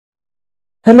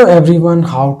Hello everyone,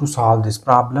 how to solve this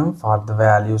problem for the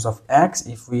values of x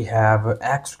if we have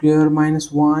x square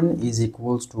minus 1 is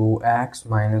equals to x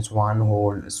minus 1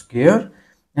 whole square,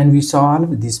 and we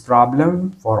solve this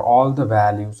problem for all the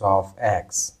values of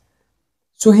x.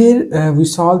 So here we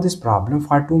solve this problem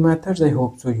for two methods. I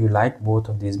hope so you like both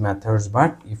of these methods,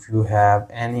 but if you have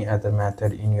any other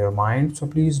method in your mind, so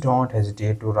please don't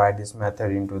hesitate to write this method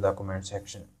into the comment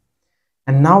section.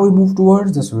 And now we move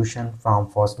towards the solution from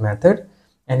first method.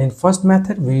 And in first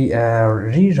method we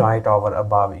rewrite our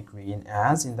above equation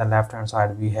as in the left hand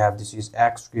side we have this is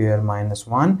x square minus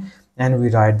 1, and we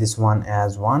write this one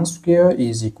as 1 square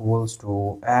is equals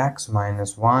to x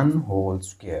minus 1 whole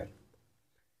square.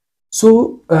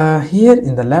 So here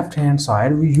in the left hand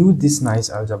side we use this nice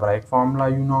algebraic formula.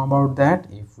 You know about that.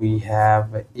 If we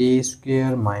have a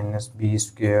square minus b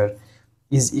square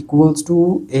is equals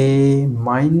to a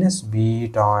minus b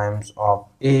times of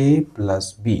a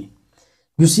plus b.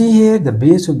 You see here the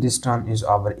base of this term is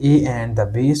our a and the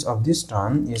base of this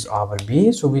term is our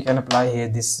b. So we can apply here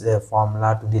this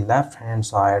formula to the left hand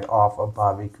side of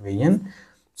above equation.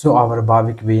 So our above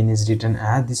equation is written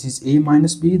as this is a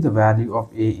minus b, the value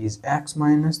of a is x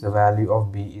minus the value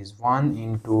of b is 1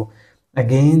 into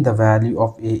again the value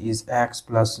of a is x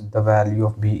plus the value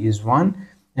of b is 1,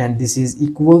 and this is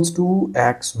equals to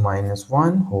x minus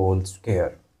 1 whole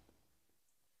square.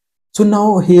 So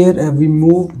now here we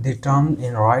move the term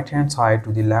in right hand side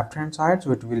to the left hand side,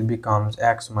 so it will becomes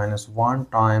x minus 1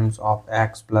 times of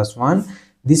x plus 1.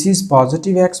 This is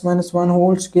positive x minus 1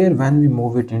 whole square. When we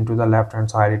move it into the left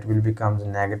hand side it will becomes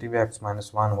negative x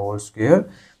minus 1 whole square,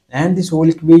 and this whole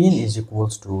equation is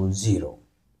equals to 0.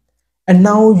 And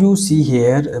now you see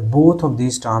here both of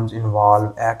these terms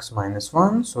involve x minus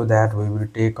 1, so that we will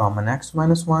take common x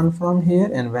minus 1 from here,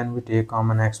 and when we take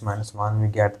common x minus 1 we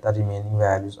get the remaining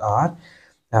values are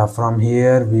from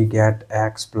here we get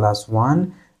x plus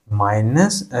 1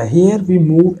 minus here we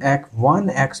move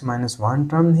x minus 1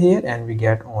 term here and we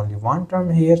get only one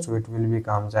term here, so it will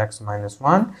becomes x minus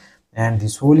 1, and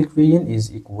this whole equation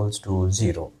is equals to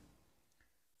 0.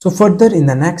 So further in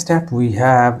the next step we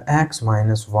have x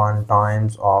minus 1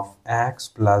 times of x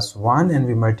plus 1, and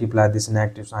we multiply this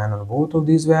negative sign on both of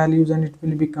these values and it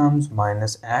will becomes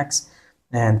minus x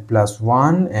and plus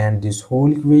 1, and this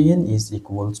whole equation is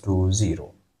equals to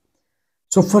 0.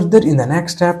 So further in the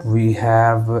next step we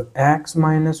have x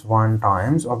minus 1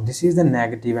 times of this is the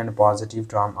negative and positive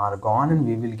term are gone, and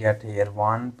we will get here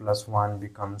 1 plus 1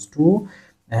 becomes 2,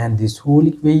 and this whole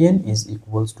equation is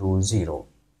equals to 0.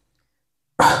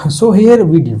 So here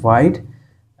we divide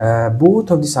both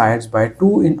of the sides by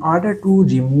 2 in order to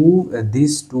remove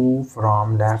this 2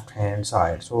 from left hand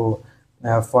side. So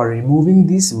for removing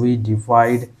this we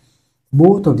divide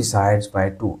both of the sides by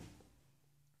 2,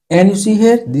 and you see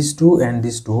here this 2 and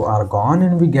this 2 are gone,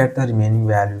 and we get the remaining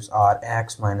values are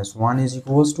x minus 1 is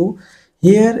equals to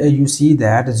here you see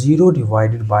that 0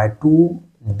 divided by 2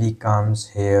 becomes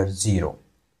here 0,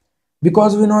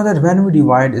 because we know that when we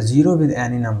divide 0 with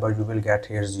any number you will get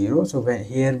here 0. So when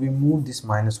here we move this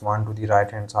minus 1 to the right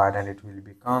hand side and it will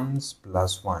becomes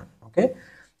plus 1. Okay,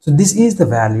 so this is the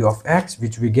value of x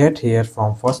which we get here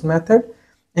from first method,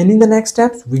 and in the next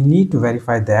steps we need to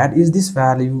verify that is this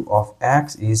value of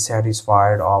x is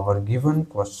satisfied our given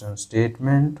question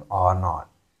statement or not.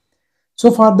 So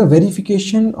for the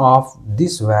verification of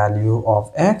this value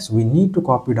of x, we need to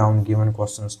copy down given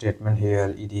question statement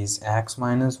here. It is x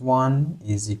minus 1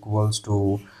 is equals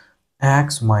to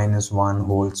x minus 1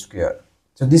 whole square.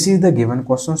 So this is the given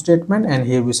question statement, and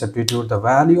here we substitute the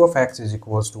value of x is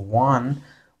equals to 1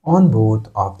 on both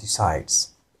of the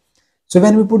sides. So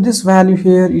when we put this value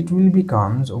here, it will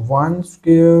becomes 1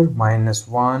 square minus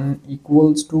 1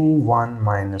 equals to 1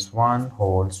 minus 1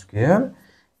 whole square.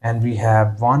 And we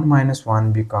have 1 minus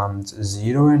 1 becomes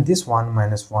 0, and this 1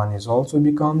 minus 1 is also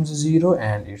becomes 0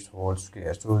 and its whole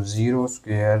square. So 0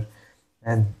 square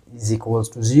and is equals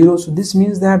to 0. So this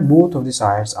means that both of the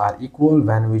sides are equal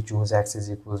when we choose x is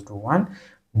equals to 1.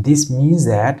 This means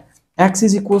that x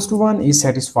is equals to 1 is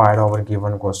satisfied our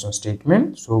given question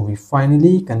statement. So we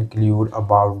finally conclude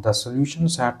about the solution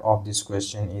set of this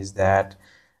question is that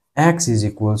x is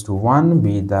equals to 1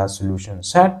 be the solution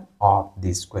set of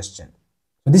this question.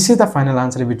 So this is the final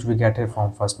answer which we get here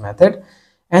from first method,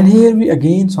 and here we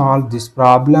again solve this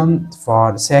problem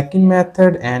for second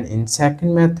method, and in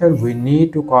second method we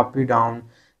need to copy down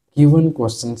given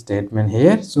question statement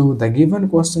here. So the given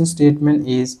question statement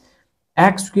is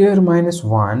x square minus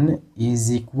 1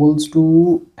 is equals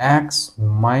to x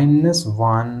minus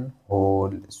 1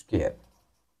 whole square.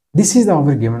 This is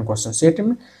our given question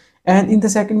statement, And in the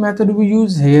second method, we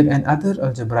use here another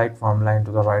algebraic formula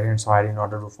into the right hand side in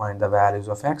order to find the values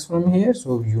of x from here.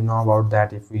 So you know about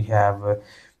that. If we have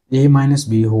a minus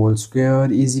b whole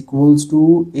square is equals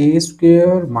to a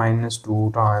square minus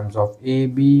 2 times of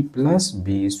ab plus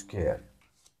b square.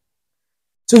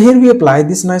 So here we apply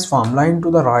this nice formula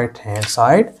into the right hand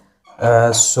side.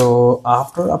 So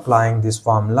after applying this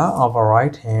formula, our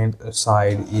right hand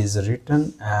side is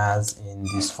written as in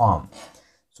this form.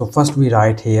 So first we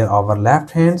write here our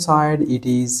left hand side, it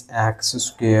is x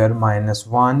square minus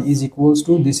 1 is equals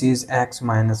to, this is x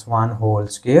minus 1 whole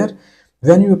square.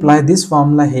 When you apply this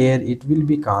formula here, it will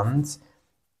becomes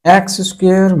x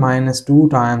square minus 2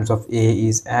 times of a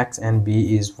is x and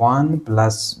b is 1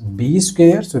 plus b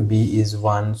square, so b is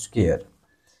 1 square.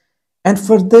 And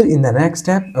further in the next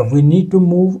step, we need to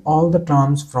move all the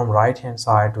terms from right hand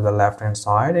side to the left hand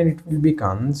side, and it will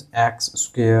becomes x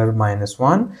square minus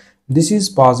 1. This is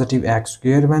positive x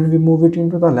square. When we move it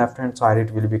into the left hand side,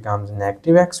 it will becomes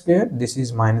negative x square. This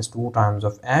is minus 2 times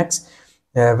of x.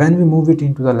 When we move it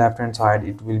into the left hand side,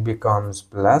 it will becomes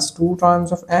plus 2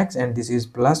 times of x, and this is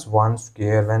plus 1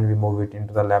 square. When we move it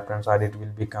into the left hand side, it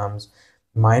will becomes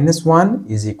minus 1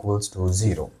 is equals to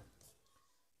 0.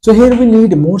 So here we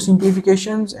need more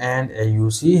simplifications, and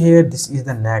you see here this is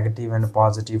the negative and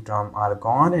positive term are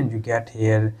gone, and you get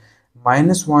here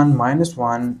minus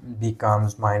 1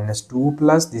 becomes minus 2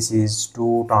 plus this is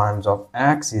 2 times of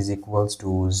x is equals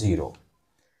to 0.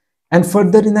 And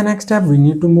further in the next step, we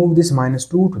need to move this minus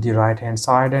 2 to the right hand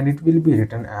side, and it will be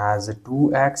written as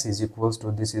 2x is equals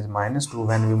to, this is minus 2.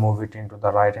 When we move it into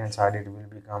the right hand side, it will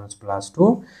becomes plus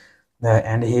 2.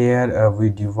 And here we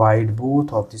divide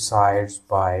both of the sides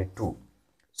by 2.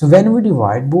 So when we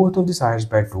divide both of the sides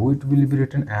by 2, it will be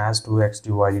written as 2x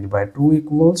divided by 2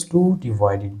 equals 2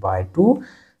 divided by 2.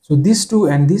 So this 2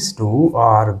 and this 2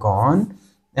 are gone,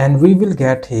 and we will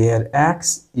get here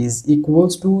x is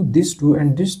equals to this 2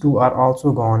 and this 2 are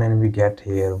also gone, and we get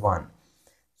here 1.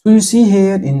 So you see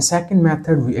here in second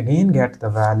method, we again get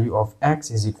the value of x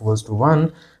is equals to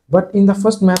 1. But in the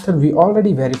first method, we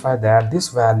already verified that this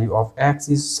value of x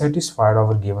is satisfied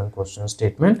our given question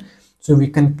statement. So we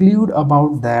conclude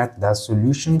about that the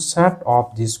solution set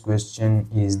of this question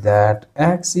is that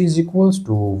x is equals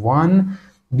to 1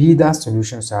 be the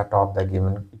solution set of the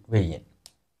given equation.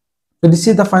 So this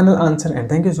is the final answer, and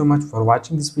thank you so much for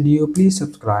watching this video. Please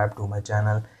subscribe to my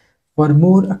channel for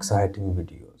more exciting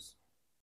videos.